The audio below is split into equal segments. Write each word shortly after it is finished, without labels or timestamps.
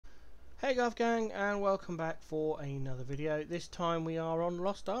Hey Golf Gang, and welcome back for another video. This time we are on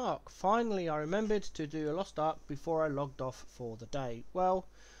Lost Ark. Finally I remembered to do a Lost Ark before I logged off for the day. Well,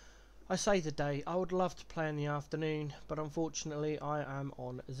 I say the day, I would love to play in the afternoon, but unfortunately I am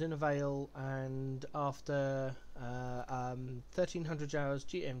on Zinavale, and after 1300 hours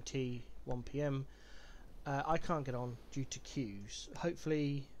GMT 1 PM I can't get on due to queues.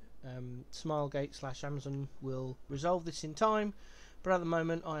 Hopefully Smilegate / Amazon will resolve this in time, but at the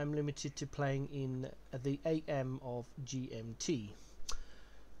moment I am limited to playing in the AM of GMT.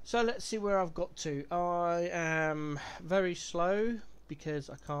 So let's see where I've got to. I am very slow because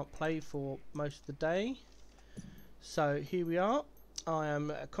I can't play for most of the day. So here we are. I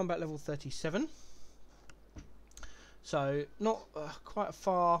am at combat level 37. So not quite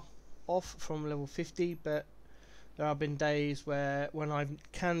far off from level 50, but there have been days where when I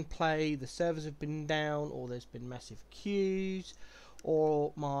can play, the servers have been down, or there's been massive queues,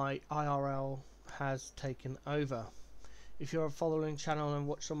 or my IRL has taken over. If you're following the channel and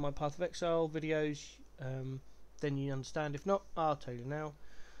watch some of my Path of Exile videos, then you understand. If not, I'll tell you now.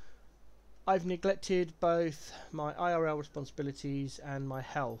 I've neglected both my IRL responsibilities and my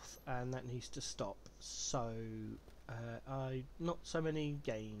health, and that needs to stop. So not so many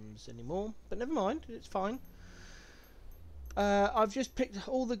games anymore, but never mind, it's fine. I've just picked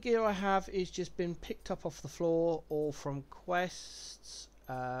all the gear I have is just been picked up off the floor or from quests.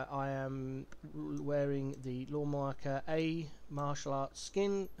 I am wearing the Lawmaker A martial arts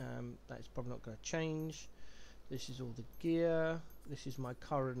skin. That is probably not going to change. This is all the gear. This is my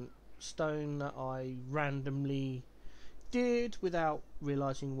current stone that I randomly did without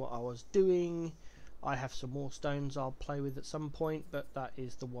realizing what I was doing. I have some more stones I'll play with at some point, but that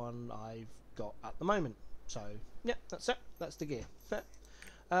is the one I've got at the moment. So yeah, that's it. That's the gear.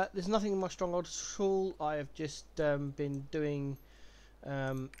 There's nothing in my stronghold at all. I have just been doing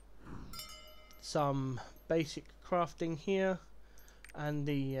some basic crafting here, and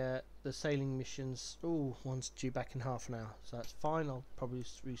the sailing missions. Oh, one's due back in half an hour, so that's fine. I'll probably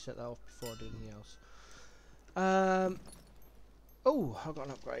reset that off before I do anything else. Oh, I've got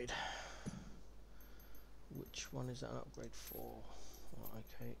an upgrade. Which one is that an upgrade for? Oh,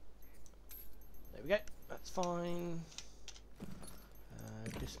 okay. There we go, that's fine.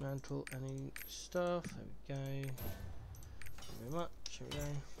 Dismantle any stuff, there we go. Thank you very much, here we go.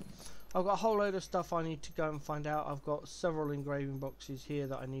 I've got a whole load of stuff I need to go and find out. I've got several engraving boxes here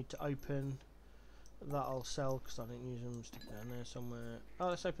that I need to open. That I'll sell because I didn't use them. Stick down there somewhere. Oh,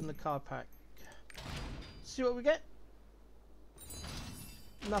 let's open the card pack. See what we get.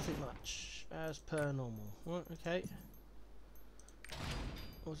 Nothing much, as per normal. Right, okay.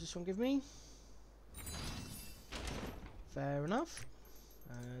 What does this one give me? Fair enough.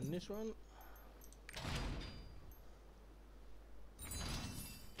 And this one.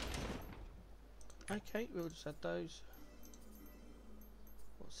 Okay, we'll just add those.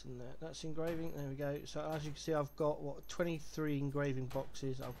 What's in there? That's engraving. There we go. So as you can see, I've got 23 engraving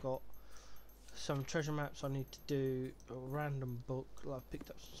boxes. I've got some treasure maps I need to do. A random book that I've picked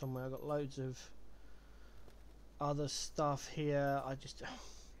up somewhere. I've got loads of other stuff here.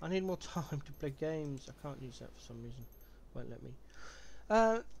 I need more time to play games. I can't use that for some reason. Won't let me.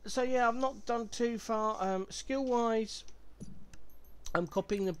 So yeah, I've not done too far. Skill wise, I'm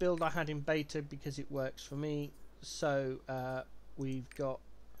copying the build I had in beta because it works for me. So we've got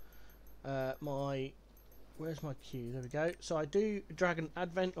where's my Q? There we go. So I do Dragon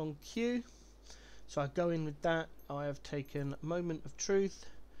Advent on Q. So I go in with that. I have taken Moment of Truth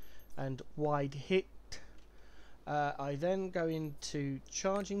and Wide Hit. I then go into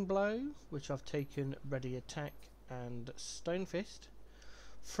Charging Blow, which I've taken Ready Attack and Stone Fist.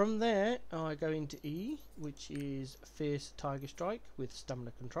 From there I go into E, which is Fierce Tiger Strike with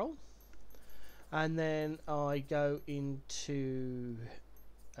Stamina Control. And then I go into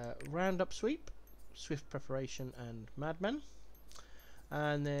Roundup Sweep, Swift Preparation and Madman.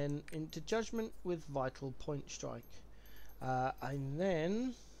 And then into Judgment with Vital Point Strike. And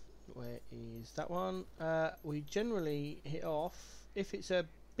then, where is that one? We generally hit off, if it's a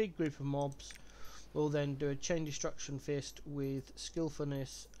big group of mobs, we'll then do a Chain Destruction Fist with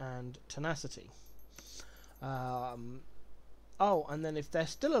Skillfulness and Tenacity. Oh, and then if they're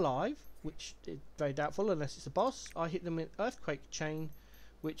still alive, which is very doubtful unless it's a boss, I hit them with Earthquake Chain,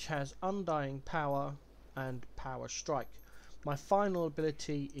 which has Undying Power and Power Strike. My final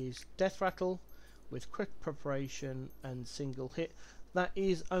ability is Death Rattle with Quick Preparation and Single Hit. That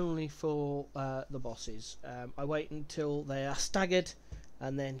is only for the bosses. I wait until they are staggered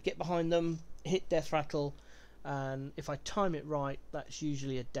and then get behind them, hit Death Rattle, and if I time it right, that's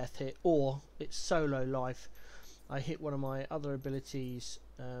usually a death hit, or it's solo life. I hit one of my other abilities,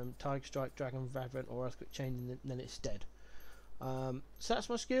 Tiger Strike, Dragon of Advent or Earthquake Chain, and then it's dead. So that's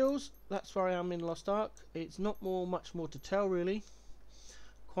my skills, that's where I am in Lost Ark. It's not much more to tell really,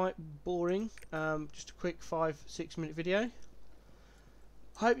 quite boring, just a quick 5-6 minute video.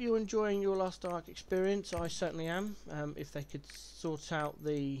 Hope you're enjoying your Lost Ark experience. I certainly am. If they could sort out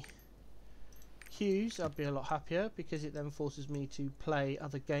the queues, I'd be a lot happier, because it then forces me to play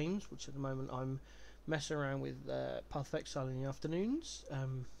other games, which at the moment I'm messing around with Path of Exile in the afternoons,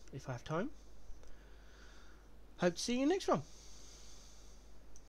 if I have time. Hope to see you next one.